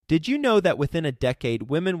Did you know that within a decade,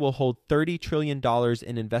 women will hold $30 trillion in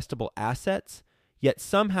investable assets? Yet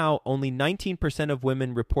somehow only 19% of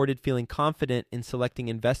women reported feeling confident in selecting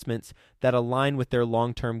investments that align with their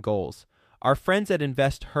long-term goals. Our friends at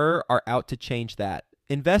InvestHer are out to change that.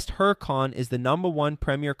 InvestHerCon is the #1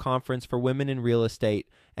 premier conference for women in real estate,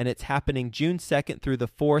 and it's happening June 2nd through the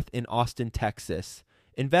 4th in Austin, Texas.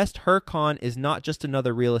 InvestHerCon is not just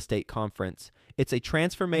another real estate conference. It's a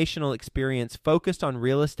transformational experience focused on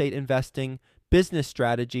real estate investing, business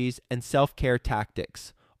strategies, and self-care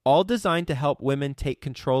tactics, all designed to help women take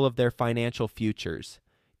control of their financial futures.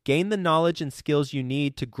 Gain the knowledge and skills you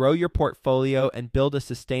need to grow your portfolio and build a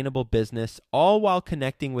sustainable business, all while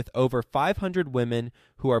connecting with over 500 women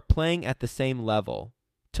who are playing at the same level.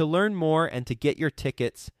 To learn more and to get your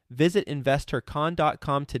tickets, visit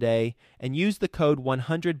investorcon.com today and use the code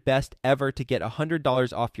 100BESTEVER to get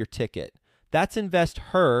 $100 off your ticket. That's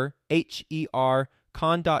InvestHer, H-E-R,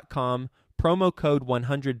 con.com, promo code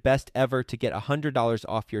 100BESTEVER to get $100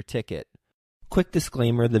 off your ticket. Quick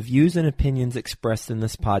disclaimer, the views and opinions expressed in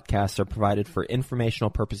this podcast are provided for informational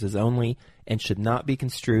purposes only and should not be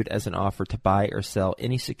construed as an offer to buy or sell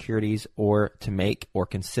any securities or to make or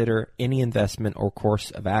consider any investment or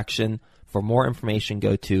course of action. For more information,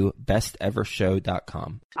 go to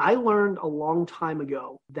bestevershow.com. I learned a long time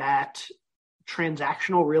ago that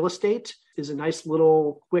transactional real estate is a nice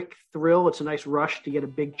little quick thrill. It's a nice rush to get a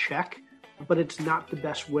big check, but it's not the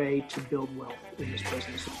best way to build wealth in this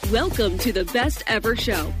business. Welcome to the Best Ever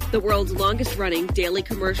Show, the world's longest running daily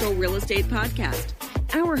commercial real estate podcast.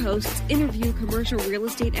 Our hosts interview commercial real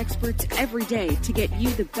estate experts every day to get you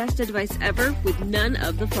the best advice ever with none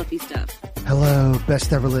of the fluffy stuff. Hello,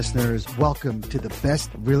 Best Ever listeners. Welcome to the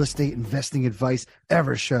Best Real Estate Investing Advice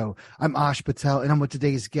Ever Show. I'm Ash Patel, and I'm with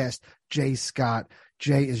today's guest, Jay Scott.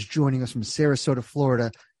 Jay is joining us from Sarasota,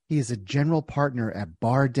 Florida. He is a general partner at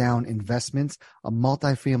Bar Down Investments, a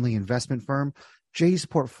multifamily investment firm. Jay's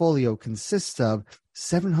portfolio consists of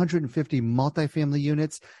 750 multifamily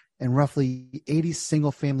units and roughly 80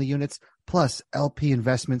 single-family units, plus LP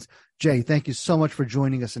investments. Jay, thank you so much for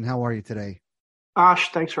joining us, and how are you today?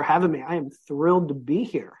 Ash, thanks for having me. I am thrilled to be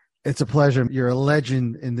here. It's a pleasure. You're a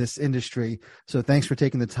legend in this industry, so thanks for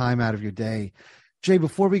taking the time out of your day. Jay,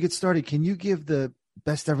 before we get started, can you give the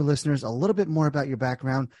Best Ever listeners a little bit more about your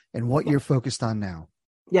background and what you're focused on now?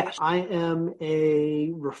 Yes, I am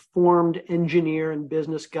a reformed engineer and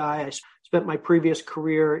business guy. I spent my previous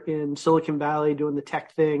career in Silicon Valley doing the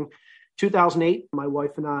tech thing. 2008, my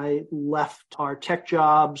wife and I left our tech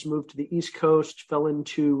jobs, moved to the East Coast, fell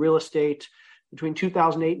into real estate. Between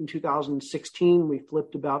 2008 and 2016, we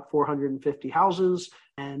flipped about 450 houses.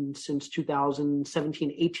 And since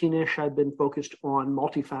 2017, 18-ish, I've been focused on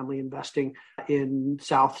multifamily investing in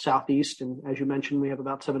Southeast. And as you mentioned, we have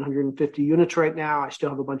about 750 units right now. I still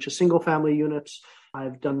have a bunch of single family units.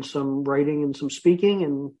 I've done some writing and some speaking,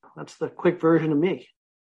 and that's the quick version of me.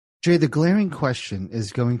 Jay, the glaring question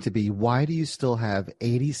is going to be, why do you still have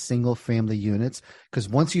 80 single family units? Because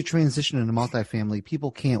once you transition into multifamily,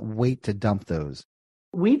 people can't wait to dump those.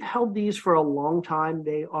 We've held these for a long time.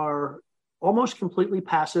 They are almost completely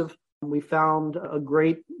passive. We found a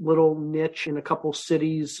great little niche in a couple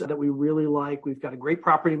cities that we really like. We've got a great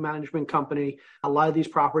property management company. A lot of these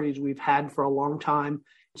properties we've had for a long time.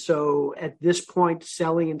 So at this point,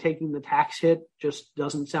 selling and taking the tax hit just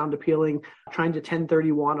doesn't sound appealing. Trying to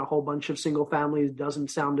 1031 a whole bunch of single families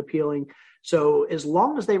doesn't sound appealing. So as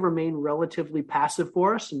long as they remain relatively passive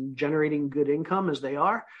for us and generating good income as they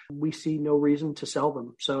are, we see no reason to sell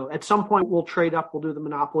them. So at some point we'll trade up, we'll do the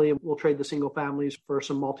monopoly, and we'll trade the single families for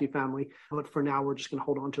some multifamily. But for now, we're just going to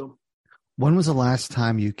hold on to them. When was the last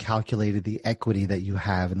time you calculated the equity that you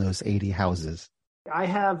have in those 80 houses? I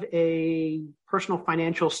have a personal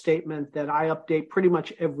financial statement that I update pretty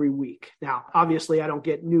much every week. Now, obviously, I don't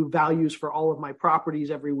get new values for all of my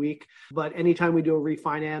properties every week, but anytime we do a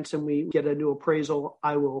refinance and we get a new appraisal,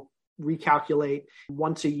 I will recalculate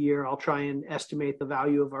once a year. I'll try and estimate the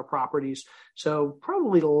value of our properties. So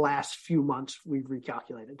probably the last few months we've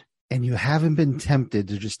recalculated. And you haven't been tempted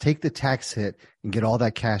to just take the tax hit and get all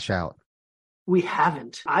that cash out? We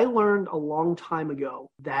haven't. I learned a long time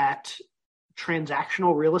ago that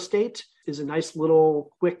transactional real estate is a nice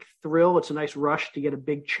little quick thrill. It's a nice rush to get a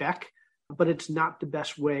big check, but it's not the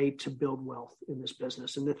best way to build wealth in this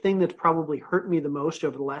business. And the thing that's probably hurt me the most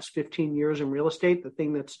over the last 15 years in real estate, the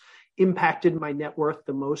thing that's impacted my net worth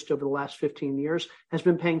the most over the last 15 years has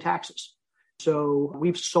been paying taxes. So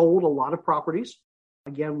we've sold a lot of properties.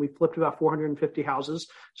 Again, we flipped about 450 houses.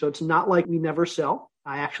 So it's not like we never sell.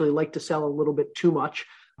 I actually like to sell a little bit too much.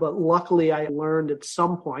 But luckily, I learned at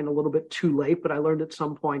some point, a little bit too late, but I learned at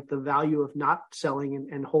some point the value of not selling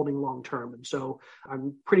and holding long term. And so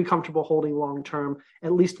I'm pretty comfortable holding long term,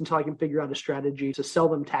 at least until I can figure out a strategy to sell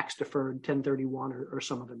them tax deferred, 1031 or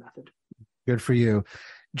some other method. Good for you.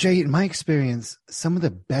 Jay, in my experience, some of the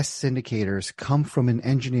best syndicators come from an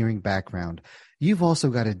engineering background. You've also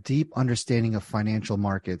got a deep understanding of financial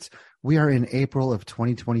markets. We are in April of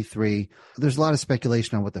 2023. There's a lot of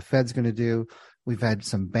speculation on what the Fed's going to do. We've had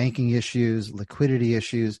some banking issues, liquidity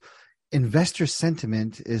issues. Investor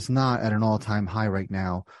sentiment is not at an all-time high right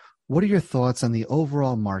now. What are your thoughts on the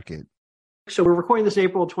overall market? So we're recording this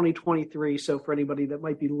April 2023. So for anybody that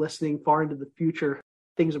might be listening far into the future,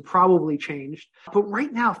 things have probably changed. But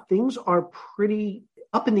right now, things are pretty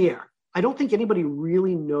up in the air. I don't think anybody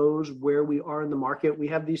really knows where we are in the market. We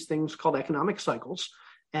have these things called economic cycles,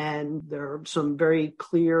 and there are some very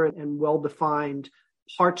clear and well-defined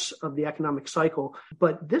parts of the economic cycle.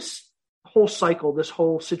 But this whole cycle, this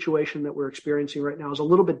whole situation that we're experiencing right now is a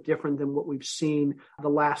little bit different than what we've seen the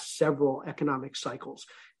last several economic cycles.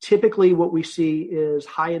 Typically, what we see is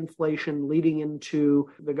high inflation leading into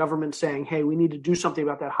the government saying, hey, we need to do something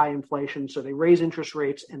about that high inflation. So they raise interest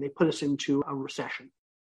rates and they put us into a recession.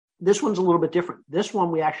 This one's a little bit different. This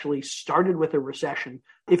one, we actually started with a recession,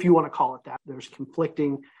 if you want to call it that. There's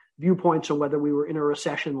conflicting viewpoints on whether we were in a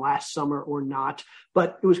recession last summer or not,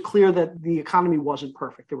 but it was clear that the economy wasn't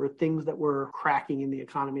perfect. There were things that were cracking in the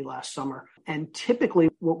economy last summer. And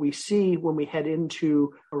typically what we see when we head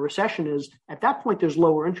into a recession is at that point, there's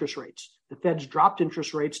lower interest rates. The Fed's dropped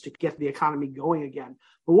interest rates to get the economy going again.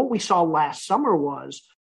 But what we saw last summer was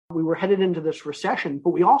we were headed into this recession,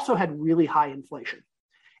 but we also had really high inflation.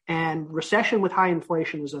 And recession with high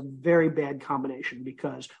inflation is a very bad combination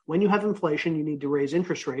because when you have inflation, you need to raise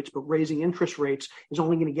interest rates, but raising interest rates is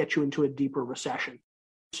only going to get you into a deeper recession.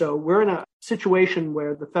 So we're in a situation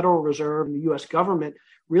where the Federal Reserve and the U.S. government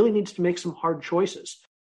really needs to make some hard choices.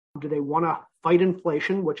 Do they want to fight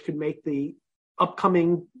inflation, which could make the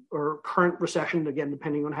upcoming or current recession, again,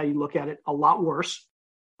 depending on how you look at it, a lot worse?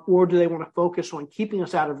 Or do they want to focus on keeping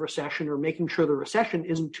us out of recession or making sure the recession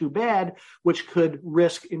isn't too bad, which could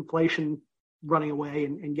risk inflation running away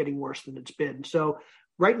and getting worse than it's been? So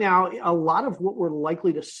right now, a lot of what we're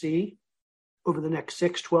likely to see over the next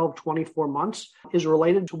 6, 12, 24 months is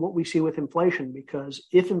related to what we see with inflation, because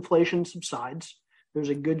if inflation subsides, there's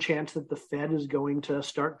a good chance that the Fed is going to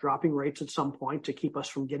start dropping rates at some point to keep us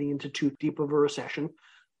from getting into too deep of a recession.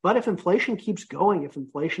 But if inflation keeps going, if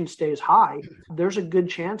inflation stays high, there's a good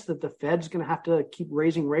chance that the Fed's going to have to keep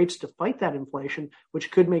raising rates to fight that inflation, which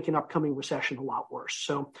could make an upcoming recession a lot worse.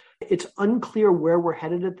 So it's unclear where we're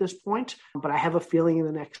headed at this point, but I have a feeling in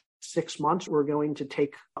the next 6 months, we're going to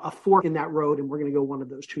take a fork in that road and we're going to go one of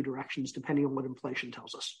those two directions, depending on what inflation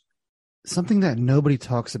tells us. Something that nobody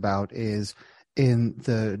talks about is in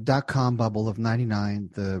the dot-com bubble of 99,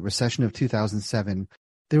 the recession of 2007,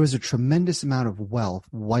 there was a tremendous amount of wealth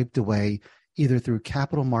wiped away either through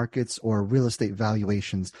capital markets or real estate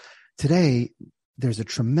valuations. Today, there's a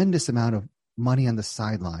tremendous amount of money on the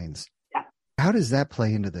sidelines. Yeah. How does that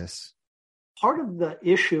play into this? Part of the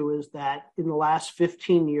issue is that in the last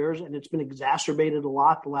 15 years, and it's been exacerbated a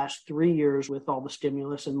lot the last 3 years with all the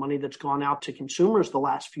stimulus and money that's gone out to consumers the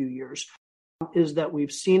last few years, is that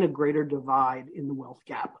we've seen a greater divide in the wealth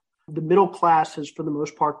gap. The middle class has, for the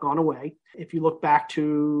most part, gone away. If you look back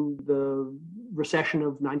to the recession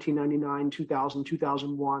of 1999, 2000,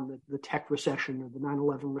 2001, the tech recession or the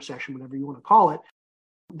 9/11 recession, whatever you want to call it,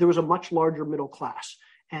 there was a much larger middle class,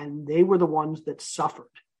 and they were the ones that suffered.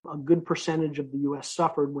 A good percentage of the U.S.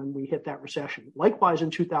 suffered when we hit that recession. Likewise,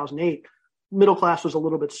 in 2008, middle class was a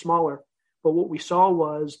little bit smaller, but what we saw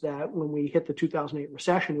was that when we hit the 2008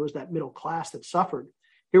 recession, it was that middle class that suffered.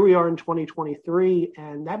 Here we are in 2023,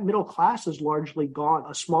 and that middle class is largely gone.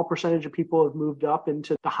 A small percentage of people have moved up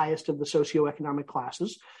into the highest of the socioeconomic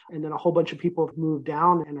classes, and then a whole bunch of people have moved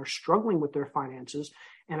down and are struggling with their finances.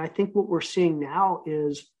 And I think what we're seeing now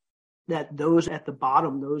is that those at the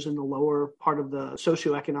bottom, those in the lower part of the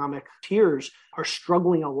socioeconomic tiers, are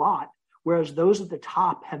struggling a lot, whereas those at the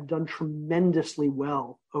top have done tremendously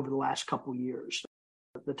well over the last couple of years.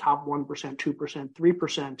 The top 1%, 2%,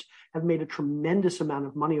 3% have made a tremendous amount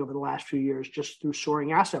of money over the last few years just through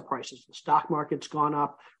soaring asset prices. The stock market's gone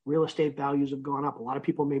up, real estate values have gone up. A lot of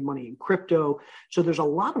people made money in crypto. So there's a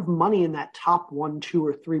lot of money in that top 1, 2,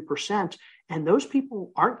 or 3%. And those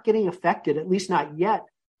people aren't getting affected, at least not yet,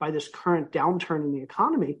 by this current downturn in the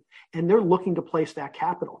economy. And they're looking to place that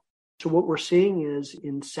capital. So what we're seeing is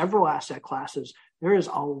in several asset classes, there is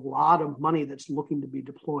a lot of money that's looking to be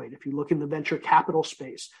deployed. If you look in the venture capital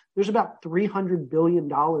space, there's about $300 billion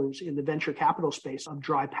in the venture capital space of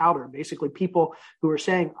dry powder. Basically, people who are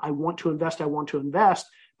saying, I want to invest,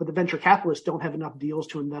 but the venture capitalists don't have enough deals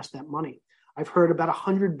to invest that money. I've heard about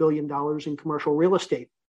 $100 billion in commercial real estate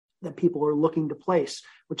that people are looking to place,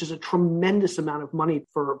 which is a tremendous amount of money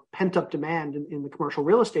for pent-up demand in the commercial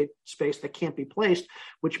real estate space that can't be placed,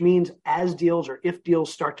 which means as deals or if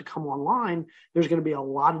deals start to come online, there's going to be a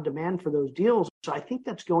lot of demand for those deals. So I think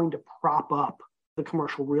that's going to prop up the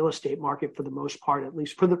commercial real estate market for the most part, at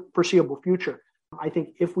least for the foreseeable future. I think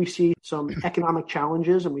if we see some economic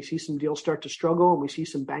challenges and we see some deals start to struggle and we see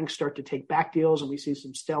some banks start to take back deals and we see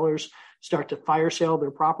some sellers start to fire sale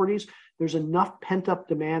their properties, there's enough pent up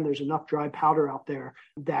demand, there's enough dry powder out there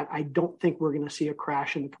that I don't think we're going to see a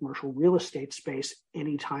crash in the commercial real estate space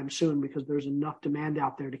anytime soon because there's enough demand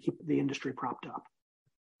out there to keep the industry propped up.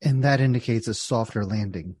 And that indicates a softer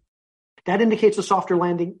landing. That indicates a softer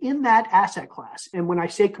landing in that asset class. And when I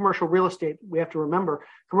say commercial real estate, we have to remember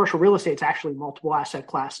commercial real estate is actually multiple asset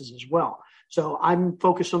classes as well. So I'm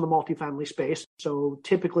focused on the multifamily space. So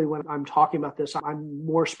typically when I'm talking about this, I'm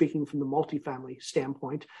more speaking from the multifamily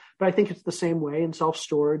standpoint. But I think it's the same way in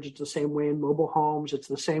self-storage. It's the same way in mobile homes. It's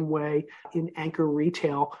the same way in anchor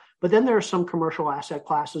retail. But then there are some commercial asset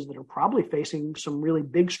classes that are probably facing some really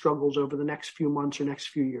big struggles over the next few months or next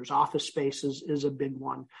few years. Office space is a big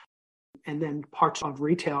one. And then parts of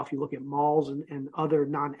retail, if you look at malls and other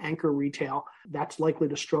non-anchor retail, that's likely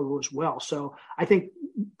to struggle as well. So I think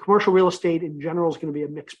commercial real estate in general is going to be a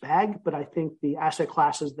mixed bag, but I think the asset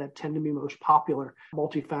classes that tend to be most popular,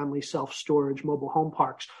 multifamily, self-storage, mobile home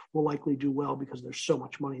parks, will likely do well because there's so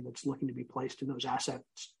much money that's looking to be placed in those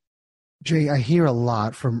assets. Jay, I hear a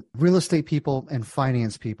lot from real estate people and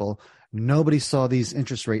finance people. Nobody saw these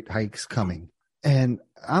interest rate hikes coming. And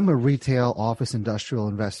I'm a retail office industrial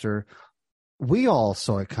investor. We all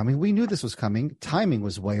saw it coming. We knew this was coming. Timing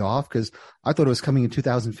was way off because I thought it was coming in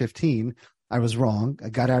 2015. I was wrong. I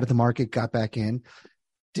got out of the market, got back in.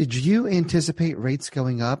 Did you anticipate rates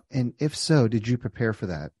going up? And if so, did you prepare for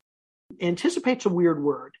that? Anticipate's a weird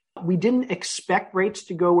word. We didn't expect rates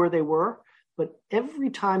to go where they were, but every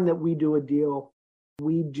time that we do a deal,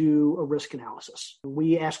 we do a risk analysis.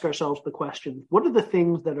 We ask ourselves the question, what are the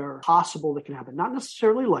things that are possible that can happen? Not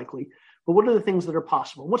necessarily likely, but what are the things that are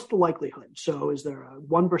possible? What's the likelihood? So is there a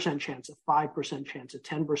 1% chance, a 5% chance, a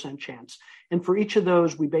 10% chance? And for each of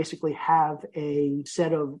those, we basically have a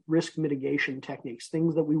set of risk mitigation techniques,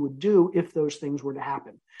 things that we would do if those things were to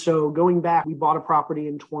happen. So going back, we bought a property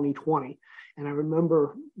in 2020. And I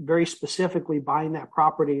remember very specifically buying that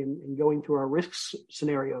property and going through our risk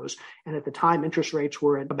scenarios. And at the time, interest rates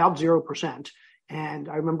were at about 0%. And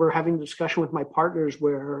I remember having a discussion with my partners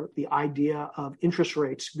where the idea of interest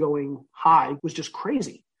rates going high was just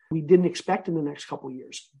crazy. We didn't expect in the next couple of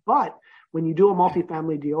years. But when you do a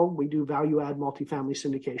multifamily deal, we do value add multifamily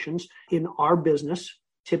syndications. In our business,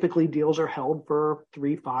 typically deals are held for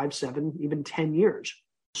 3, 5, 7, even 10 years.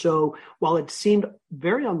 So while it seemed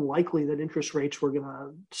very unlikely that interest rates were going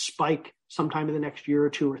to spike sometime in the next year or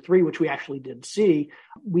 2 or 3, which we actually did see,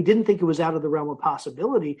 we didn't think it was out of the realm of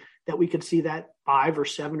possibility that we could see that 5 or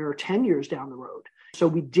 7 or 10 years down the road. So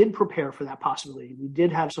we did prepare for that possibility. We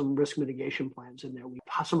did have some risk mitigation plans in there. We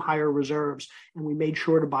had some higher reserves, and we made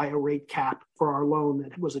sure to buy a rate cap for our loan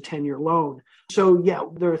that was a 10-year loan. So yeah,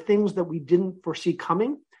 there are things that we didn't foresee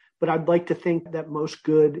coming. But I'd like to think that most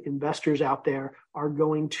good investors out there are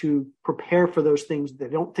going to prepare for those things they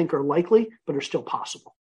don't think are likely, but are still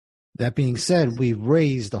possible. That being said, we've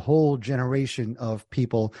raised a whole generation of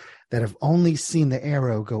people that have only seen the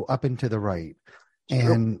arrow go up and to the right.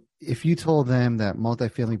 And if you told them that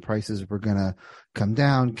multifamily prices were going to come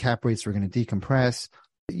down, cap rates were going to decompress,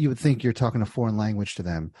 you would think you're talking a foreign language to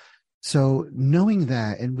them. So knowing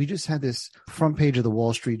that, and we just had this front page of the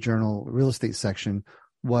Wall Street Journal real estate section,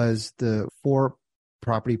 was the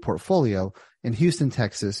 4-property portfolio in Houston,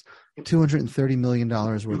 Texas, $230 million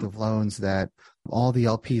worth of loans that all the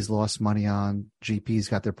LPs lost money on.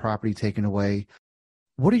 GPs got their property taken away.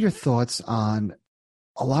 What are your thoughts on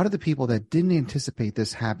a lot of the people that didn't anticipate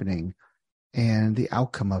this happening and the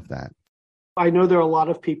outcome of that? I know there are a lot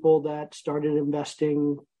of people that started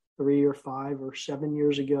investing 3 or 5 or 7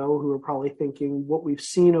 years ago who are probably thinking what we've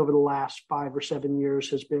seen over the last 5 or 7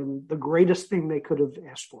 years has been the greatest thing they could have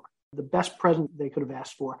asked for, the best present they could have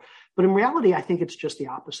asked for. But in reality, I think it's just the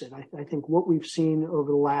opposite. I think what we've seen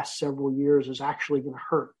over the last several years is actually going to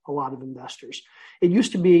hurt a lot of investors. It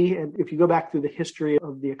used to be, and if you go back through the history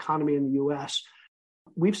of the economy in the U.S.,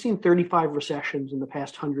 We've seen 35 recessions in the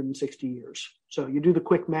past 160 years. So you do the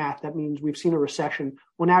quick math, that means we've seen a recession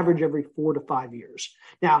on average every 4 to 5 years.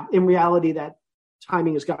 Now, in reality, that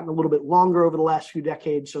timing has gotten a little bit longer over the last few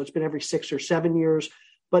decades, so it's been every 6 or 7 years.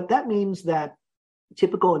 But that means that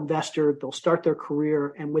typical investor, they'll start their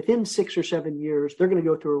career, and within 6 or 7 years, they're going to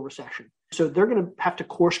go through a recession. So they're going to have to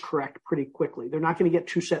course correct pretty quickly. They're not going to get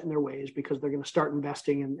too set in their ways because they're going to start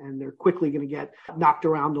investing and they're quickly going to get knocked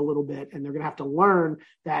around a little bit. And they're going to have to learn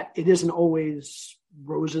that it isn't always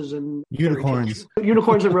roses and unicorns.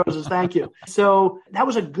 Unicorns and roses. Thank you. So that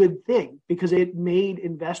was a good thing because it made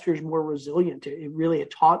investors more resilient.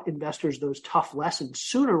 It taught investors those tough lessons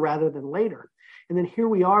sooner rather than later. And then here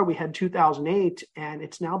we are, we had 2008, and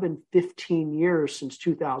it's now been 15 years since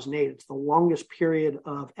 2008. It's the longest period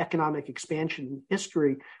of economic expansion in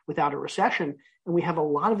history without a recession. And we have a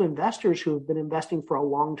lot of investors who have been investing for a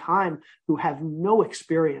long time who have no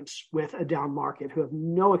experience with a down market, who have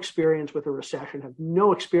no experience with a recession, have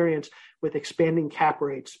no experience with expanding cap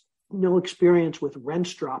rates, no experience with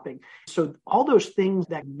rents dropping. So all those things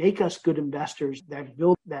that make us good investors, that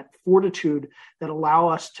build that fortitude, that allow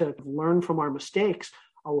us to learn from our mistakes,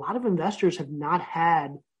 a lot of investors have not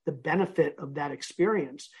had the benefit of that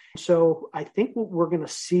experience. So I think what we're going to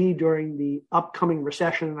see during the upcoming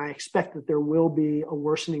recession, and I expect that there will be a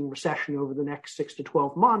worsening recession over the next 6 to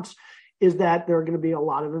 12 months, is that there are going to be a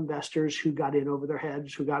lot of investors who got in over their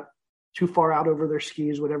heads, who got too far out over their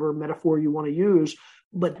skis, whatever metaphor you want to use,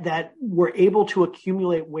 but that we're able to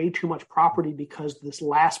accumulate way too much property because this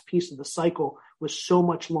last piece of the cycle was so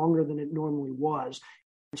much longer than it normally was.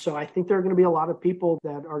 So I think there are going to be a lot of people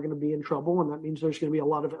that are going to be in trouble, and that means there's going to be a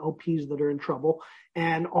lot of LPs that are in trouble.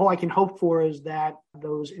 And all I can hope for is that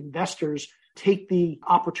those investors take the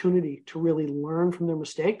opportunity to really learn from their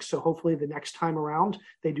mistakes. So hopefully the next time around,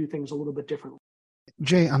 they do things a little bit differently.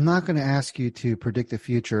 Jay, I'm not going to ask you to predict the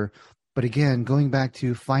future, but again, going back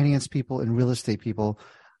to finance people and real estate people,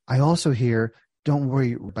 I also hear, don't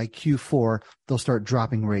worry, by Q4, they'll start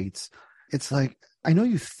dropping rates. It's like, I know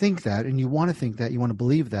you think that and you want to think that, you want to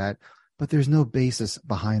believe that, but there's no basis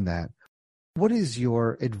behind that. What is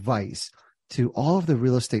your advice to all of the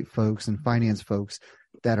real estate folks and finance folks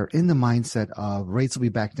that are in the mindset of rates will be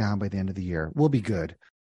back down by the end of the year? We'll be good.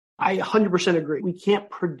 I 100% agree. We can't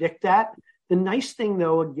predict that. The nice thing,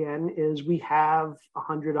 though, again, is we have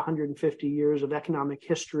 100, 150 years of economic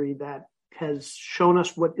history that has shown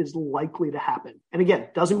us what is likely to happen. And again,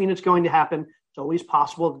 doesn't mean it's going to happen. It's always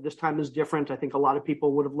possible that this time is different. I think a lot of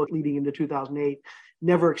people would have looked leading into 2008,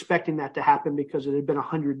 never expecting that to happen because it had been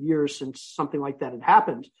 100 years since something like that had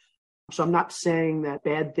happened. So I'm not saying that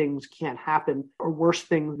bad things can't happen or worse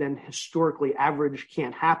things than historically average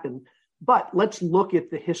can't happen. But let's look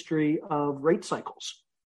at the history of rate cycles.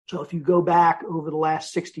 So if you go back over the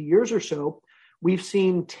last 60 years or so, we've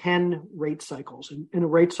seen 10 rate cycles. And a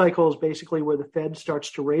rate cycle is basically where the Fed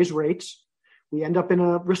starts to raise rates. We end up in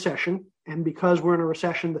a recession. And because we're in a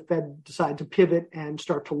recession, the Fed decide to pivot and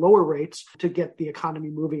start to lower rates to get the economy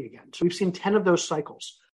moving again. So we've seen 10 of those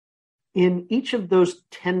cycles. In each of those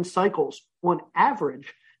 10 cycles, on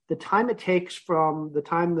average, the time it takes from the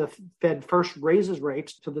time the Fed first raises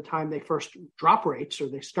rates to the time they first drop rates or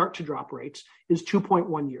they start to drop rates is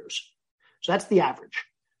 2.1 years. So that's the average.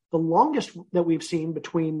 The longest that we've seen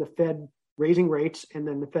between the Fed raising rates and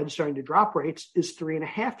then the Fed starting to drop rates is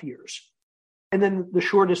 3.5 years. And then the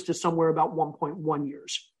shortest is somewhere about 1.1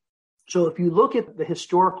 years. So if you look at the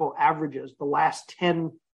historical averages, the last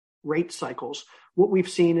 10 rate cycles, what we've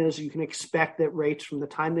seen is you can expect that rates from the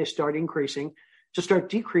time they start increasing to start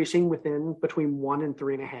decreasing within between 1 and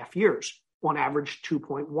 3.5 years, on average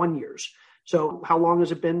 2.1 years. So how long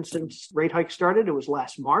has it been since rate hike started? It was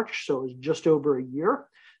last March, so it was just over a year.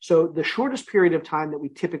 So the shortest period of time that we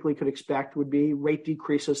typically could expect would be rate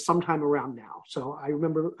decreases sometime around now. So I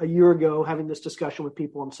remember a year ago having this discussion with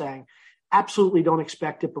people and saying, absolutely don't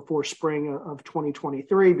expect it before spring of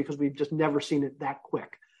 2023 because we've just never seen it that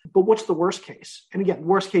quick. But what's the worst case? And again,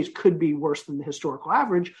 worst case could be worse than the historical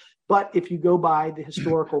average. But if you go by the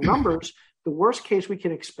historical numbers, the worst case we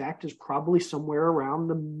can expect is probably somewhere around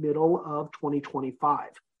the middle of 2025.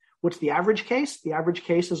 What's the average case? The average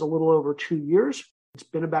case is a little over 2 years. It's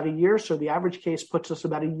been about a year. So the average case puts us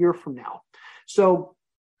about a year from now. So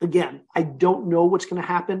again, I don't know what's going to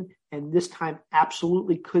happen. And this time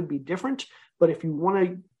absolutely could be different. But if you want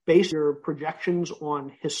to base your projections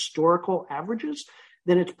on historical averages,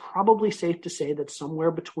 then it's probably safe to say that somewhere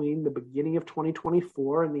between the beginning of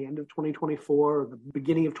 2024 and the end of 2024 or the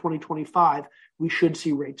beginning of 2025, we should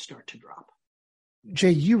see rates start to drop. Jay,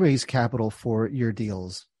 you raise capital for your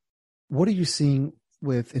deals. What are you seeing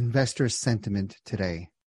with investor sentiment today?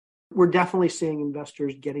 We're definitely seeing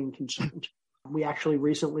investors getting concerned. We actually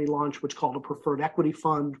recently launched what's called a preferred equity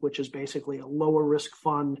fund, which is basically a lower risk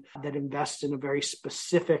fund that invests in a very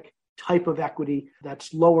specific type of equity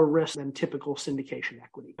that's lower risk than typical syndication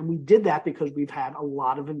equity. And we did that because we've had a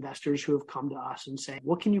lot of investors who have come to us and say,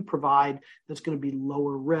 what can you provide that's going to be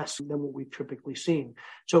lower risk than what we've typically seen?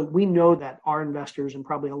 So we know that our investors and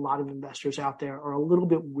probably a lot of investors out there are a little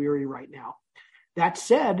bit weary right now. That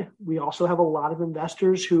said, we also have a lot of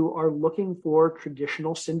investors who are looking for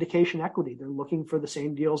traditional syndication equity. They're looking for the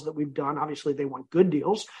same deals that we've done. Obviously, they want good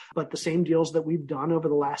deals, but the same deals that we've done over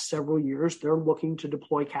the last several years, they're looking to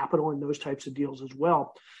deploy capital in those types of deals as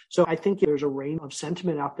well. So I think there's a range of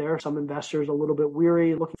sentiment out there. Some investors a little bit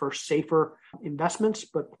weary, looking for safer investments,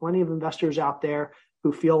 but plenty of investors out there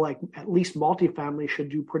who feel like at least multifamily should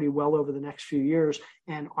do pretty well over the next few years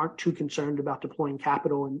and aren't too concerned about deploying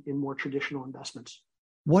capital in more traditional investments.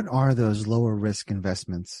 What are those lower risk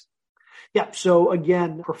investments? Yeah, so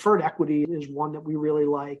again, preferred equity is one that we really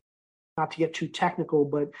like. Not to get too technical,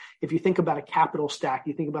 but if you think about a capital stack,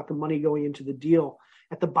 you think about the money going into the deal.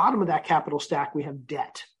 At the bottom of that capital stack, we have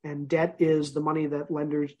debt. And debt is the money that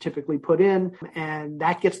lenders typically put in, and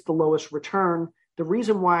that gets the lowest return. The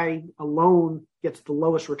reason why a loan gets the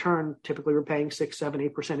lowest return, typically we're paying 6, 7,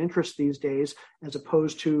 8% interest these days, as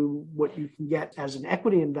opposed to what you can get as an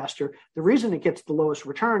equity investor. The reason it gets the lowest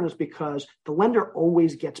return is because the lender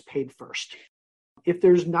always gets paid first. If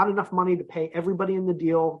there's not enough money to pay everybody in the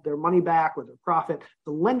deal their money back or their profit,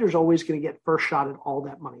 the lender's always going to get first shot at all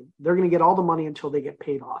that money. They're going to get all the money until they get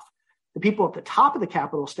paid off. The people at the top of the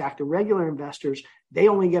capital stack, the regular investors, they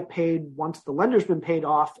only get paid once the lender's been paid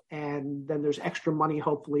off, and then there's extra money,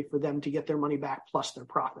 hopefully, for them to get their money back plus their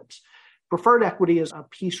profits. Preferred equity is a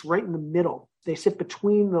piece right in the middle. They sit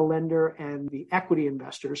between the lender and the equity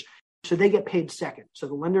investors, so they get paid second. So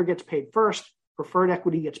the lender gets paid first, preferred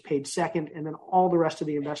equity gets paid second, and then all the rest of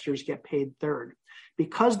the investors get paid third.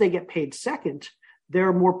 Because they get paid second,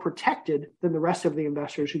 they're more protected than the rest of the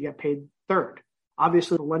investors who get paid third.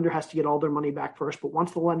 Obviously, the lender has to get all their money back first, but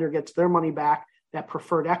once the lender gets their money back, that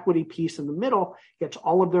preferred equity piece in the middle gets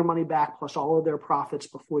all of their money back plus all of their profits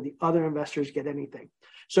before the other investors get anything.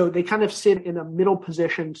 So they kind of sit in a middle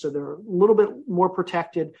position, so they're a little bit more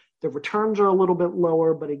protected. The returns are a little bit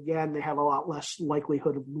lower, but again, they have a lot less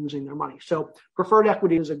likelihood of losing their money. So preferred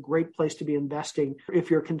equity is a great place to be investing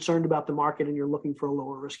if you're concerned about the market and you're looking for a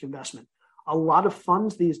lower risk investment. A lot of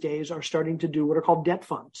funds these days are starting to do what are called debt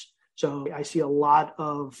funds. So I see a lot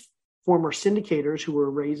of former syndicators who were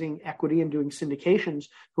raising equity and doing syndications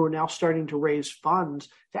who are now starting to raise funds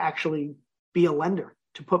to actually be a lender,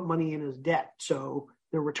 to put money in as debt. So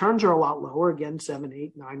their returns are a lot lower, again, 7,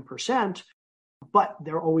 8, 9%, but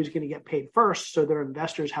they're always going to get paid first. So their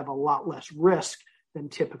investors have a lot less risk than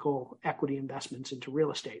typical equity investments into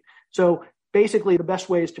real estate. So basically, the best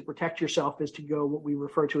way is to protect yourself is to go what we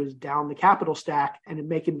refer to as down the capital stack and to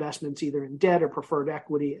make investments either in debt or preferred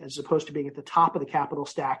equity as opposed to being at the top of the capital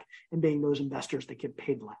stack and being those investors that get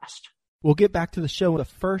paid last. We'll get back to the show, but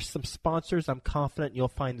first, some sponsors I'm confident you'll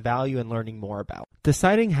find value in learning more about.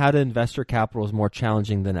 Deciding how to invest your capital is more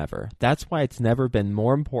challenging than ever. That's why it's never been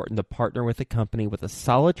more important to partner with a company with a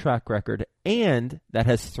solid track record and that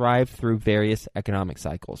has thrived through various economic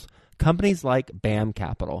cycles. Companies like BAM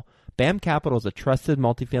Capital. BAM Capital is a trusted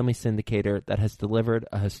multifamily syndicator that has delivered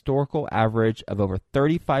a historical average of over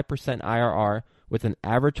 35% IRR with an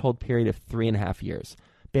average hold period of 3.5 years.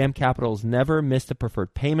 BAM Capital has never missed a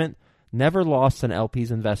preferred payment, never lost an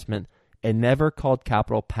LP's investment, and never called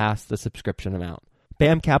capital past the subscription amount.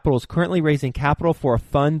 BAM Capital is currently raising capital for a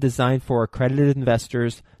fund designed for accredited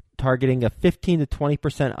investors, targeting a 15 to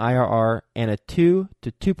 20% IRR and a 2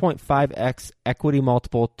 to 2.5x equity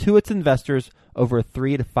multiple to its investors over a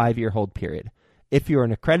 3 to 5 year hold period. If you're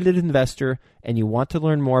an accredited investor and you want to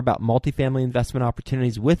learn more about multifamily investment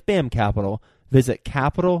opportunities with BAM Capital, visit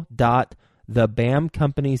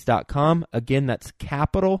capital.thebamcompanies.com. Again, that's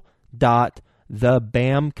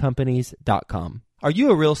capital.thebamcompanies.com. Are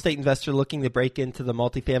you a real estate investor looking to break into the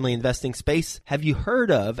multifamily investing space? Have you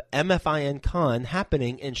heard of MFIN Con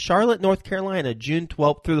happening in Charlotte, North Carolina, June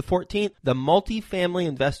 12th through the 14th? The Multifamily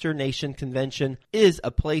Investor Nation Convention is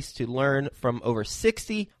a place to learn from over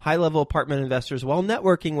 60 high-level apartment investors while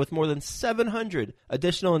networking with more than 700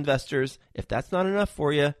 additional investors. If that's not enough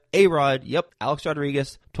for you, A-Rod, Alex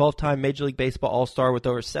Rodriguez, 12-time Major League Baseball All-Star with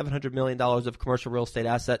over $700 million of commercial real estate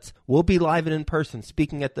assets, will be live and in person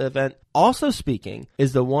speaking at the event. Also speaking speaking,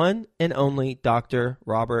 is the one and only Dr.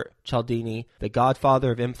 Robert Cialdini, the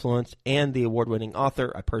godfather of influence and the award-winning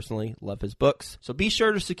author. I personally love his books. So be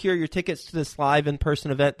sure to secure your tickets to this live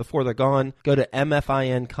in-person event before they're gone. Go to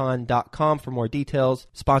mfincon.com for more details.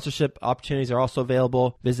 Sponsorship opportunities are also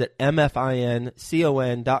available. Visit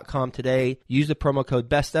mfincon.com today. Use the promo code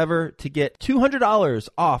BESTEVER to get $200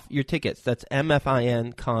 off your tickets. That's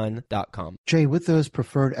mfincon.com. Jay, with those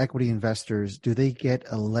preferred equity investors, do they get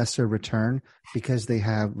a lesser return because they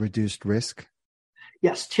have reduced risk?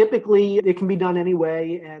 Yes, typically it can be done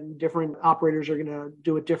anyway, and different operators are going to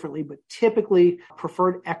do it differently. But typically,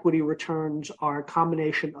 preferred equity returns are a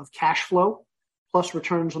combination of cash flow plus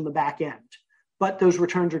returns on the back end. But those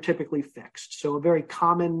returns are typically fixed. So a very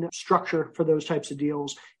common structure for those types of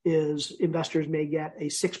deals is investors may get a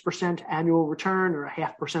 6% annual return or a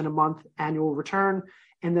 0.5% a month annual return,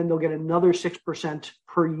 and then they'll get another 6%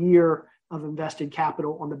 per year of invested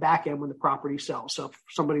capital on the back end when the property sells. So if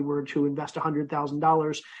somebody were to invest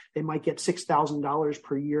 $100,000, they might get $6,000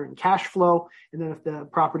 per year in cash flow. And then if the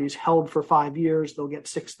property is held for 5 years, they'll get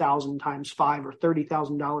 6,000 times 5 or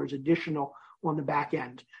 $30,000 additional on the back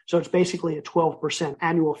end. So it's basically a 12%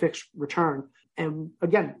 annual fixed return. And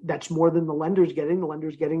again, that's more than the lender's getting. The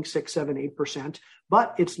lender's getting 6, 7, 8%,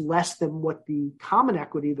 but it's less than what the common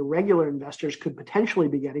equity, the regular investors could potentially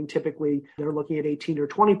be getting. Typically, they're looking at 18 or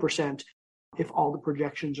 20% if all the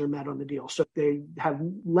projections are met on the deal. So they have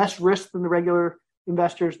less risk than the regular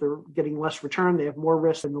investors. They're getting less return. They have more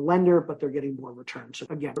risk than the lender, but they're getting more return. So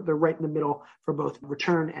again, they're right in the middle for both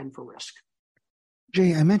return and for risk.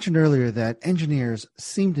 Jay, I mentioned earlier that engineers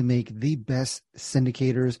seem to make the best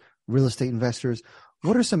syndicators, real estate investors.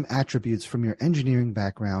 What are some attributes from your engineering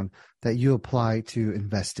background that you apply to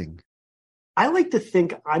investing? I like to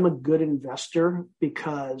think I'm a good investor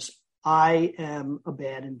because I am a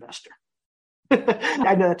bad investor.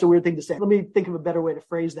 I know that's a weird thing to say. Let me think of a better way to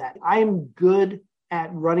phrase that. I am good at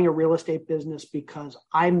running a real estate business because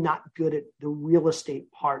I'm not good at the real estate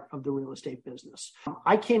part of the real estate business.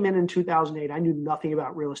 I came in 2008. I knew nothing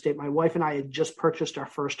about real estate. My wife and I had just purchased our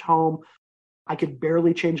first home. I could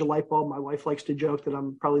barely change a light bulb. My wife likes to joke that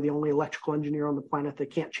I'm probably the only electrical engineer on the planet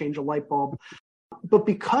that can't change a light bulb. But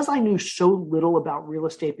because I knew so little about real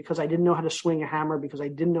estate, because I didn't know how to swing a hammer, because I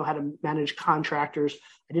didn't know how to manage contractors,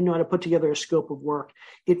 I didn't know how to put together a scope of work,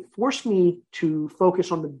 it forced me to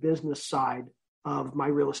focus on the business side of my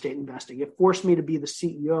real estate investing. It forced me to be the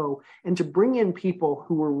CEO and to bring in people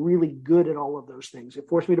who were really good at all of those things. It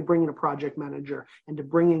forced me to bring in a project manager and to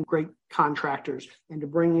bring in great contractors and to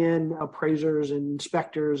bring in appraisers and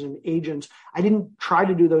inspectors and agents. I didn't try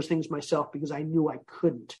to do those things myself because I knew I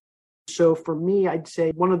couldn't. So for me, I'd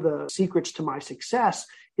say one of the secrets to my success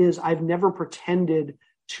is I've never pretended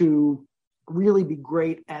to really be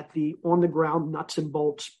great at the on-the-ground nuts and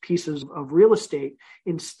bolts pieces of real estate.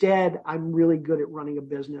 Instead, I'm really good at running a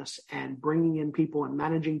business and bringing in people and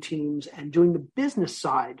managing teams and doing the business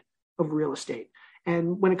side of real estate.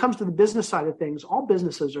 And when it comes to the business side of things, all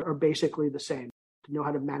businesses are basically the same. You know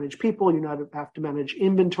how to manage people, you know how to have to manage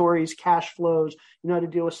inventories, cash flows, you know how to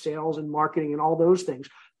deal with sales and marketing and all those things.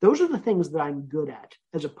 Those are the things that I'm good at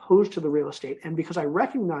as opposed to the real estate. And because I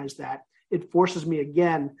recognize that, it forces me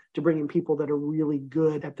again to bring in people that are really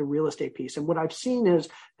good at the real estate piece. And what I've seen is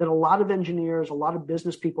that a lot of engineers, a lot of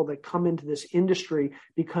business people that come into this industry,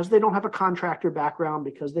 because they don't have a contractor background,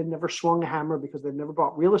 because they've never swung a hammer, because they've never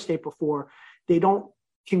bought real estate before, they don't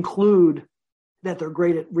conclude that they're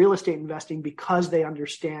great at real estate investing because they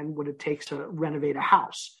understand what it takes to renovate a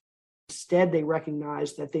house. Instead, they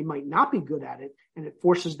recognize that they might not be good at it, and it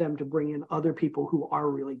forces them to bring in other people who are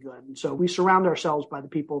really good. And so we surround ourselves by the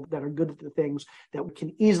people that are good at the things that we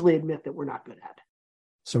can easily admit that we're not good at.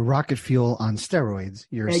 So rocket fuel on steroids.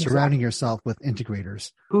 You're surrounding yourself with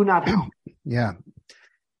integrators. Who, not how. Yeah.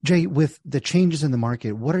 Jay, with the changes in the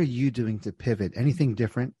market, what are you doing to pivot? Anything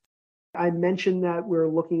different? I mentioned that we're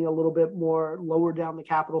looking a little bit more lower down the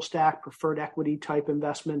capital stack, preferred equity type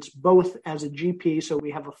investments, both as a GP, so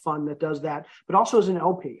we have a fund that does that, but also as an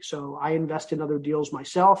LP. So I invest in other deals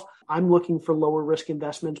myself. I'm looking for lower risk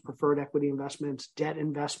investments, preferred equity investments, debt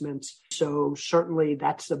investments. So certainly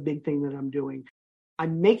that's a big thing that I'm doing.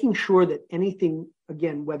 I'm making sure that anything,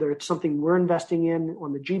 again, whether it's something we're investing in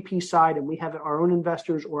on the GP side and we have our own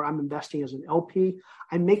investors, or I'm investing as an LP,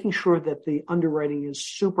 I'm making sure that the underwriting is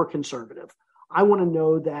super conservative. I want to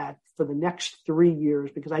know that for the next 3 years,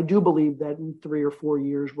 because I do believe that in 3 or 4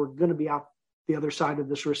 years, we're going to be out the other side of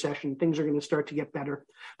this recession. Things are going to start to get better,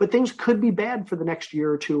 but things could be bad for the next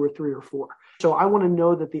year or two or three or four. So I want to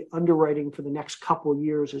know that the underwriting for the next couple of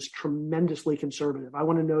years is tremendously conservative. I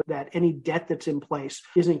want to know that any debt that's in place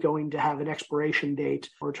isn't going to have an expiration date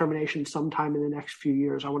or termination sometime in the next few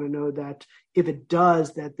years. I want to know that if it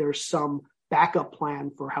does, that there's some backup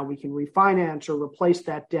plan for how we can refinance or replace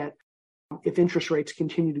that debt if interest rates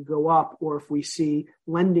continue to go up, or if we see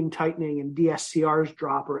lending tightening and DSCRs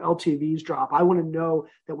drop or LTVs drop. I want to know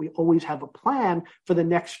that we always have a plan for the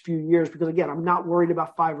next few years, because again, I'm not worried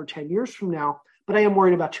about 5 or 10 years from now, but I am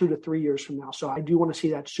worried about 2 to 3 years from now. So I do want to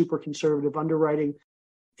see that super conservative underwriting.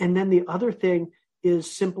 And then the other thing is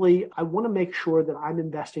simply, I want to make sure that I'm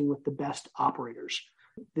investing with the best operators.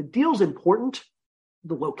 The deal's important.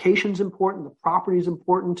 The location's important. The property's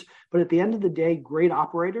important. But at the end of the day, great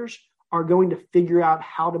operators are going to figure out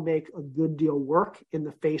how to make a good deal work in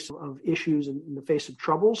the face of issues and in the face of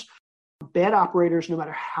troubles. Bad operators, no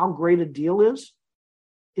matter how great a deal is,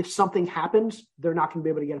 if something happens, they're not going to be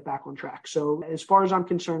able to get it back on track. So as far as I'm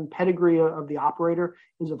concerned, pedigree of the operator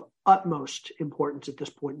is of utmost importance at this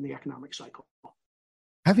point in the economic cycle.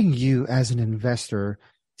 Having you as an investor,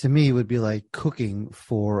 to me, would be like cooking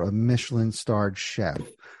for a Michelin-starred chef.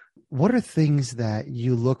 What are things that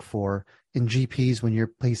you look for in GPs when you're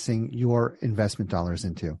placing your investment dollars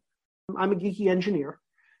into? I'm a geeky engineer,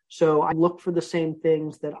 so I look for the same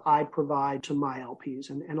things that I provide to my LPs.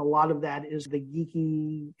 And a lot of that is the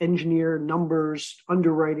geeky engineer, numbers,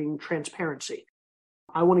 underwriting, transparency.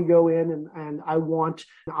 I want to go in and I want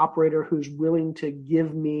an operator who's willing to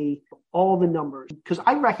give me all the numbers, because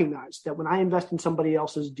I recognize that when I invest in somebody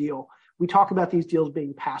else's deal, we talk about these deals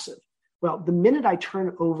being passive. Well, the minute I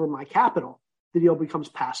turn over my capital, the deal becomes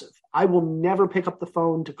passive. I will never pick up the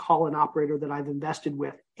phone to call an operator that I've invested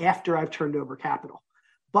with after I've turned over capital.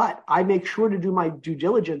 But I make sure to do my due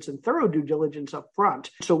diligence and thorough due diligence up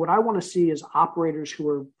front. So what I want to see is operators who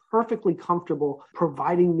are perfectly comfortable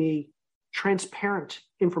providing me transparent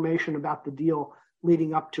information about the deal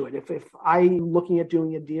leading up to it. If I'm looking at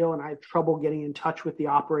doing a deal and I have trouble getting in touch with the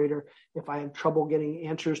operator, if I have trouble getting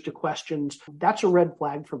answers to questions, that's a red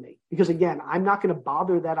flag for me. Because again, I'm not going to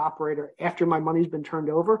bother that operator after my money's been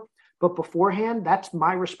turned over. But beforehand, that's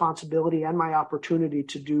my responsibility and my opportunity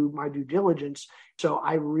to do my due diligence. So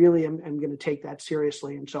I really am going to take that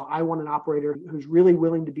seriously. And so I want an operator who's really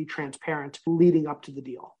willing to be transparent leading up to the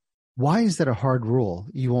deal. Why is that a hard rule?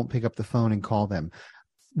 You won't pick up the phone and call them.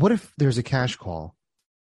 What if there's a cash call?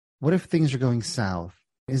 What if things are going south?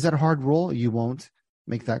 Is that a hard rule? You won't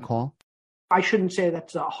make that call? I shouldn't say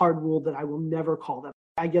that's a hard rule that I will never call them.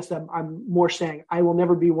 I guess I'm more saying I will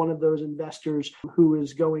never be one of those investors who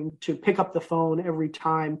is going to pick up the phone every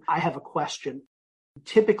time I have a question.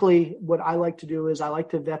 Typically, what I like to do is I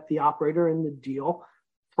like to vet the operator in the deal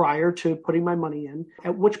prior to putting my money in,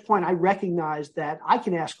 at which point I recognize that I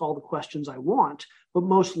can ask all the questions I want, but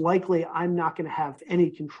most likely I'm not going to have any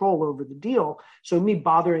control over the deal. So me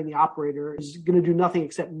bothering the operator is going to do nothing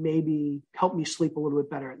except maybe help me sleep a little bit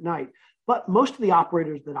better at night. But most of the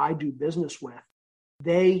operators that I do business with,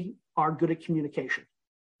 they are good at communication.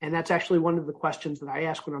 And that's actually one of the questions that I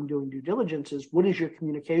ask when I'm doing due diligence is, what is your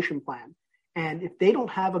communication plan? And if they don't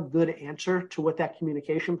have a good answer to what that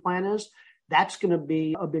communication plan is, that's going to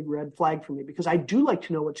be a big red flag for me, because I do like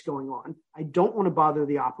to know what's going on. I don't want to bother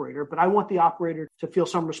the operator, but I want the operator to feel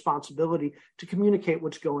some responsibility to communicate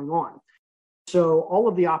what's going on. So all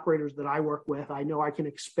of the operators that I work with, I know I can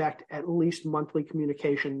expect at least monthly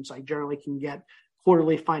communications. I generally can get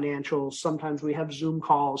quarterly financials. Sometimes we have Zoom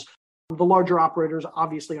calls. The larger operators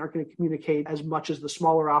obviously aren't going to communicate as much as the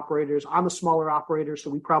smaller operators. I'm a smaller operator, so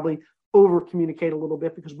we probably over communicate a little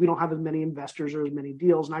bit because we don't have as many investors or as many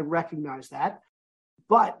deals. And I recognize that.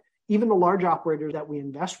 But even the large operators that we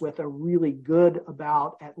invest with are really good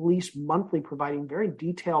about at least monthly providing very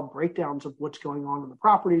detailed breakdowns of what's going on in the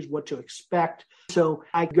properties, what to expect. So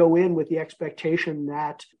I go in with the expectation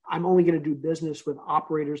that I'm only going to do business with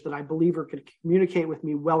operators that I believe are going to communicate with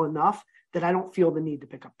me well enough that I don't feel the need to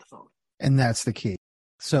pick up the phone. And that's the key.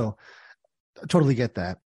 So I totally get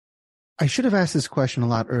that. I should have asked this question a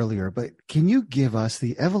lot earlier, but can you give us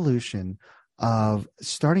the evolution of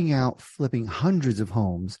starting out flipping hundreds of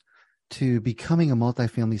homes to becoming a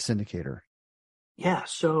multifamily syndicator? Yeah,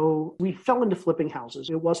 so we fell into flipping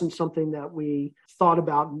houses. It wasn't something that we thought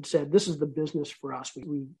about and said, this is the business for us.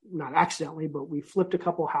 We not accidentally, but we flipped a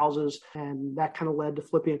couple houses, and that kind of led to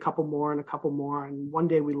flipping a couple more and a couple more. And one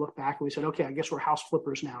day we looked back and we said, okay, I guess we're house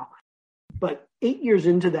flippers now. But 8 years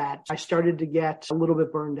into that, I started to get a little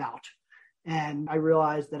bit burned out. And I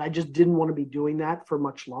realized that I just didn't want to be doing that for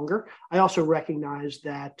much longer. I also recognized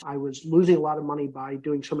that I was losing a lot of money by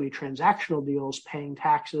doing so many transactional deals, paying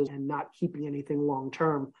taxes and not keeping anything long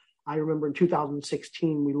term. I remember in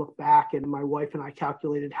 2016, we looked back and my wife and I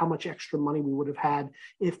calculated how much extra money we would have had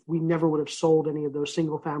if we never would have sold any of those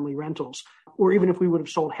single family rentals, or even if we would have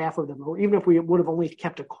sold half of them, or even if we would have only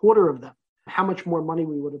kept a quarter of them, how much more money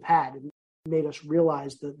we would have had. And made us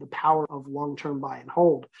realize the power of long-term buy and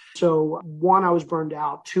hold. So one, I was burned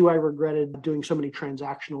out. Two, I regretted doing so many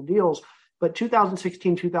transactional deals. But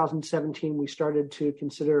 2016, 2017, we started to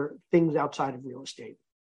consider things outside of real estate.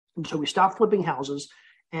 And so we stopped flipping houses.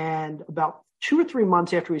 And about 2 or 3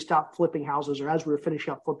 months after we stopped flipping houses, or as we were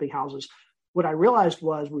finishing up flipping houses, what I realized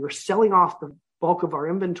was we were selling off the bulk of our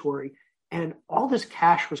inventory and all this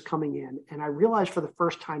cash was coming in. And I realized for the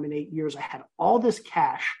first time in 8 years, I had all this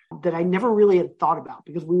cash that I never really had thought about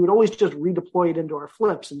because we would always just redeploy it into our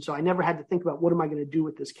flips. And so I never had to think about what am I going to do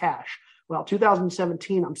with this cash? Well,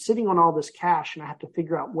 2017, I'm sitting on all this cash and I have to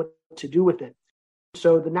figure out what to do with it.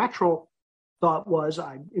 So the natural thought was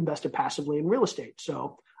I invested passively in real estate.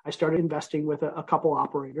 So I started investing with a couple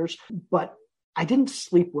operators, but I didn't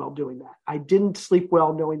sleep well doing that. I didn't sleep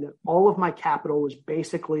well knowing that all of my capital was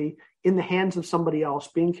basically in the hands of somebody else,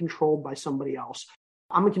 being controlled by somebody else.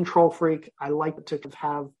 I'm a control freak. I like to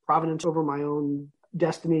have providence over my own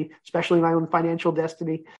destiny, especially my own financial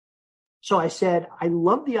destiny. So I said, I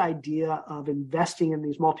love the idea of investing in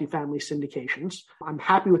these multifamily syndications. I'm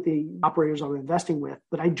happy with the operators I'm investing with,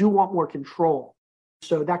 but I do want more control.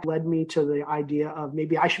 So that led me to the idea of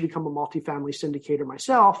maybe I should become a multifamily syndicator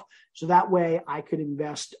myself. So that way I could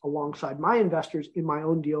invest alongside my investors in my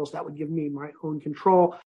own deals. That would give me my own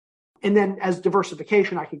control. And then as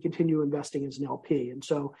diversification, I could continue investing as an LP. And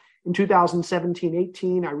so in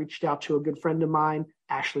 2017-18, I reached out to a good friend of mine,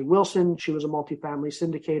 Ashley Wilson. She was a multifamily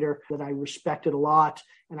syndicator that I respected a lot.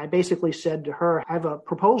 And I basically said to her, I have a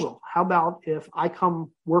proposal. How about if I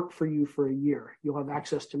come work for you for a year? You'll have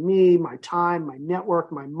access to me, my time, my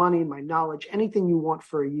network, my money, my knowledge, anything you want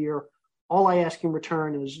for a year. All I ask in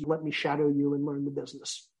return is let me shadow you and learn the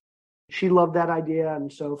business. She loved that idea.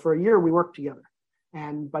 And so for a year, we worked together.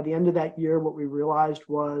 And by the end of that year, what we realized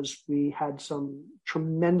was we had some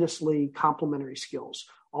tremendously complementary skills.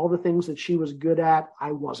 All the things that she was good at,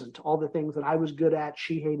 I wasn't. All the things that I was good at,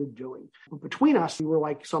 she hated doing. But between us, we were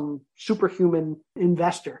like some superhuman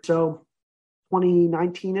investor. So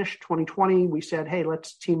 2019-ish, 2020, we said, hey,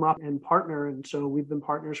 let's team up and partner. And so we've been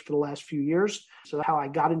partners for the last few years. So that's how I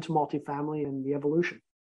got into multifamily and the evolution.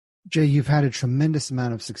 Jay, you've had a tremendous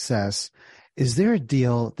amount of success. Is there a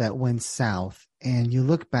deal that went south and you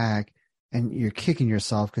look back and you're kicking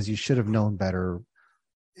yourself because you should have known better?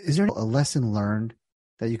 Is there a lesson learned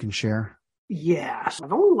that you can share? Yes.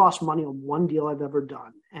 I've only lost money on one deal I've ever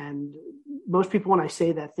done. And most people, when I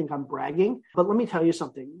say that, think I'm bragging. But let me tell you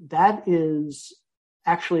something. That is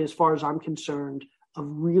actually, as far as I'm concerned, a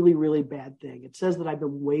really, really bad thing. It says that I've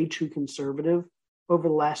been way too conservative over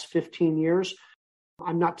the last 15 years.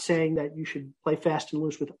 I'm not saying that you should play fast and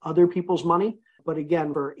loose with other people's money. But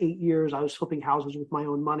again, for 8 years, I was flipping houses with my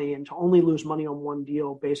own money. And to only lose money on one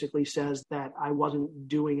deal basically says that I wasn't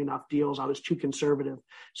doing enough deals. I was too conservative.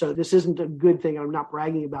 So this isn't a good thing. I'm not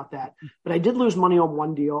bragging about that. But I did lose money on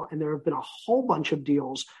one deal. And there have been a whole bunch of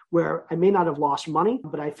deals where I may not have lost money,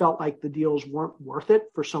 but I felt like the deals weren't worth it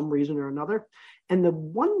for some reason or another. And the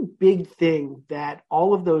one big thing that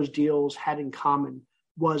all of those deals had in common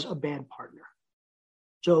was a bad partner.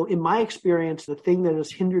 So in my experience, the thing that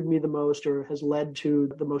has hindered me the most or has led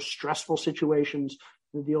to the most stressful situations,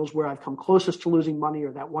 the deals where I've come closest to losing money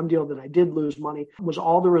or that one deal that I did lose money, was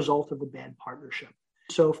all the result of a bad partnership.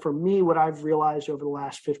 So for me, what I've realized over the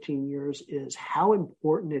last 15 years is how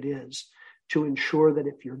important it is to ensure that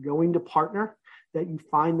if you're going to partner, that you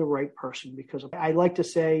find the right person. Because I like to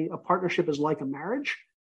say a partnership is like a marriage,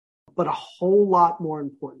 but a whole lot more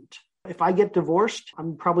important. If I get divorced,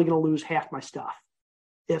 I'm probably going to lose half my stuff.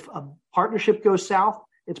 If a partnership goes south,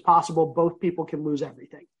 it's possible both people can lose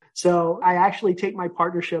everything. So I actually take my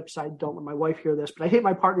partnerships, I don't let my wife hear this, but I take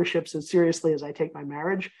my partnerships as seriously as I take my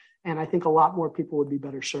marriage. And I think a lot more people would be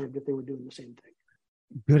better served if they were doing the same thing.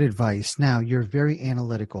 Good advice. Now, you're very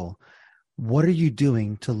analytical. What are you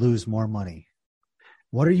doing to lose more money?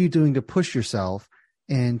 What are you doing to push yourself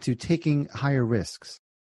into taking higher risks?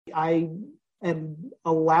 I am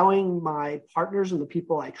allowing my partners and the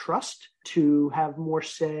people I trust to have more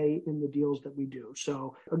say in the deals that we do.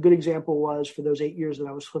 So a good example was for those 8 years that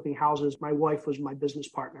I was flipping houses, my wife was my business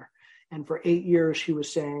partner. And for 8 years, she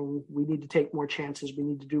was saying, we need to take more chances. We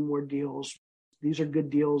need to do more deals. These are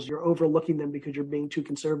good deals. You're overlooking them because you're being too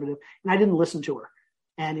conservative. And I didn't listen to her.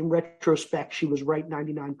 And in retrospect, she was right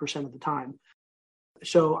 99% of the time.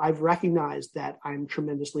 So I've recognized that I'm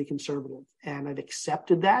tremendously conservative, and I've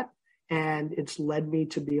accepted that. And it's led me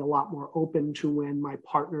to be a lot more open to when my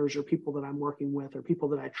partners or people that I'm working with or people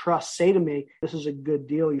that I trust say to me, this is a good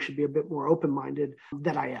deal, you should be a bit more open-minded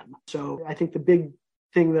than I am. So I think the big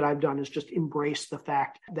thing that I've done is just embrace the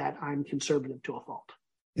fact that I'm conservative to a fault.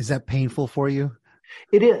 Is that painful for you?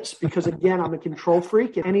 It is, because again, I'm a control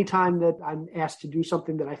freak. And anytime that I'm asked to do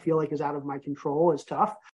something that I feel like is out of my control is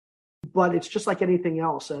tough. But it's just like anything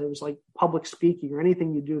else. It was like public speaking or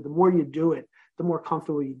anything you do, the more you do it, the more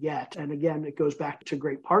comfortable you get. And again, it goes back to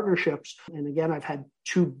great partnerships. And again, I've had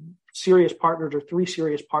 2 serious partners or 3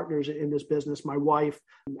 serious partners in this business, my wife,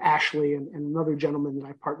 Ashley, and another gentleman that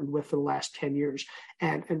I've partnered with for the last 10 years.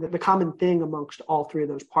 And the common thing amongst all 3 of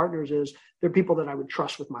those partners is they're people that I would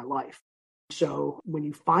trust with my life. So when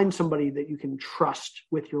you find somebody that you can trust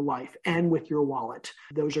with your life and with your wallet,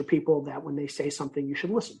 those are people that when they say something, you should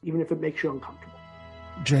listen, even if it makes you uncomfortable.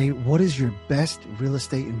 Jay, what is your best real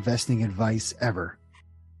estate investing advice ever?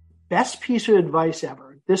 Best piece of advice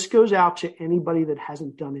ever. This goes out to anybody that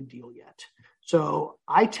hasn't done a deal yet. So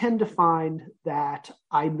I tend to find that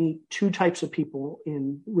I meet 2 types of people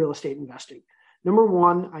in real estate investing. Number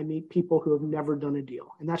one, I meet people who have never done a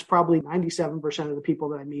deal. And that's probably 97% of the people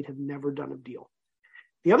that I meet have never done a deal.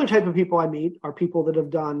 The other type of people I meet are people that have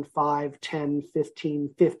done 5, 10,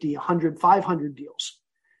 15, 50, 100, 500 deals.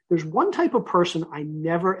 There's one type of person I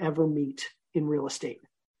never, ever meet in real estate.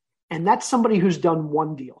 And that's somebody who's done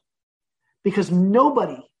 1 deal. Because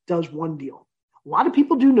nobody does 1 deal. A lot of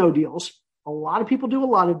people do no deals. A lot of people do a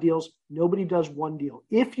lot of deals. Nobody does 1 deal.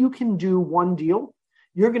 If you can do 1 deal,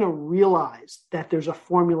 you're going to realize that there's a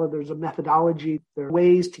formula, there's a methodology, there are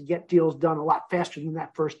ways to get deals done a lot faster than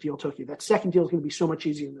that first deal took you. That second deal is going to be so much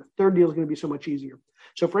easier, and the third deal is going to be so much easier.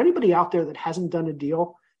 So for anybody out there that hasn't done a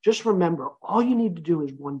deal, just remember, all you need to do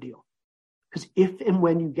is 1 deal. Because if and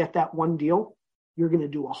when you get that 1 deal, you're going to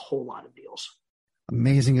do a whole lot of deals.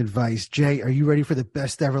 Amazing advice. Jay, are you ready for the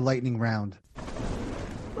best ever lightning round?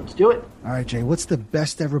 Let's do it. All right, Jay, what's the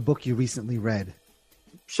best ever book you recently read?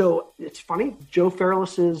 So it's funny, Joe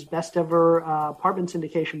Fairless's best ever apartment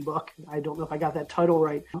syndication book, I don't know if I got that title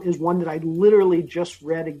right, is one that I literally just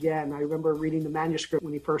read again. I remember reading the manuscript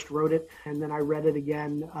when he first wrote it, and then I read it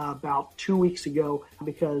again about 2 weeks ago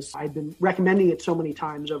because I'd been recommending it so many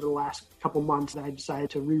times over the last couple months that I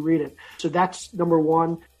decided to reread it. So that's number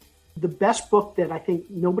one. The best book that I think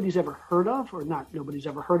nobody's ever heard of, or not nobody's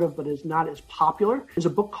ever heard of, but is not as popular, is a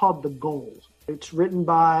book called The Goal. It's written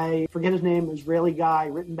by, forget his name, Israeli guy,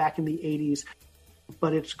 written back in the 80s,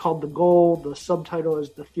 but it's called The Goal. The subtitle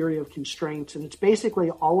is The Theory of Constraints, and it's basically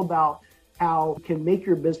all about how you can make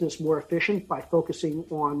your business more efficient by focusing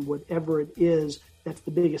on whatever it is that's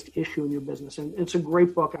the biggest issue in your business. And it's a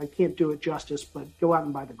great book. I can't do it justice, but go out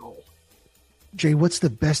and buy The Goal. Jay, what's the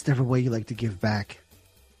best ever way you like to give back?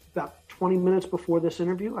 About 20 minutes before this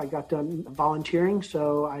interview, I got done volunteering.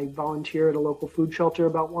 So I volunteer at a local food shelter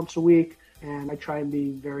about once a week, and I try and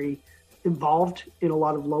be very involved in a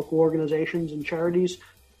lot of local organizations and charities.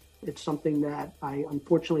 It's something that I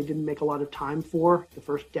unfortunately didn't make a lot of time for the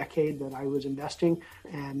first decade that I was investing.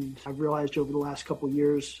 And I've realized over the last couple of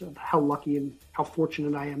years how lucky and how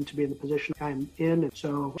fortunate I am to be in the position I am in. And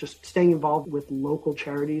so just staying involved with local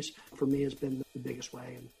charities for me has been the biggest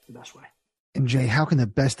way and the best way. And Jay, how can the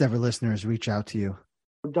best ever listeners reach out to you?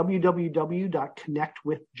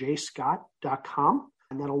 www.connectwithjscott.com,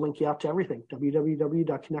 and that'll link you out to everything.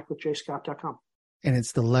 www.connectwithjscott.com. And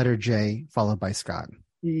it's the letter J followed by Scott.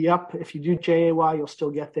 Yep. If you do JAY, you'll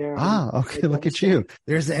still get there. Okay. Look at you.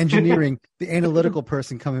 There's the engineering, the analytical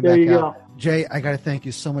person coming back out. Go. Jay, I got to thank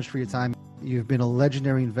you so much for your time. You've been a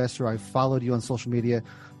legendary investor. I've followed you on social media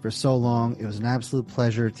for so long. It was an absolute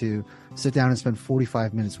pleasure to sit down and spend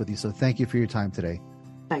 45 minutes with you. So thank you for your time today.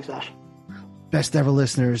 Thanks, Ash. Best ever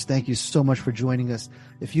listeners, thank you so much for joining us.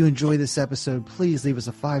 If you enjoy this episode, please leave us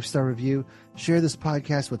a 5-star review. Share this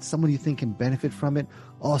podcast with someone you think can benefit from it.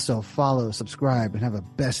 Also, follow, subscribe, and have a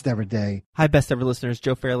best ever day. Hi, best ever listeners.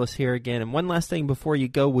 Joe Fairless here again. And one last thing before you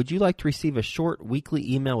go, would you like to receive a short weekly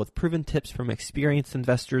email with proven tips from experienced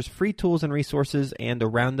investors, free tools and resources, and a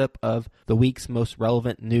roundup of the week's most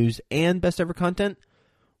relevant news and best ever content?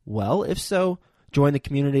 Well, if so, join the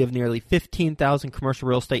community of nearly 15,000 commercial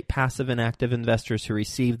real estate passive and active investors who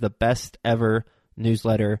receive the best ever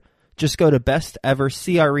newsletter. Just go to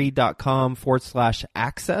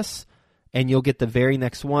bestevercre.com/access and you'll get the very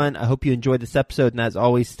next one. I hope you enjoyed this episode. And as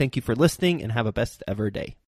always, thank you for listening and have a best ever day.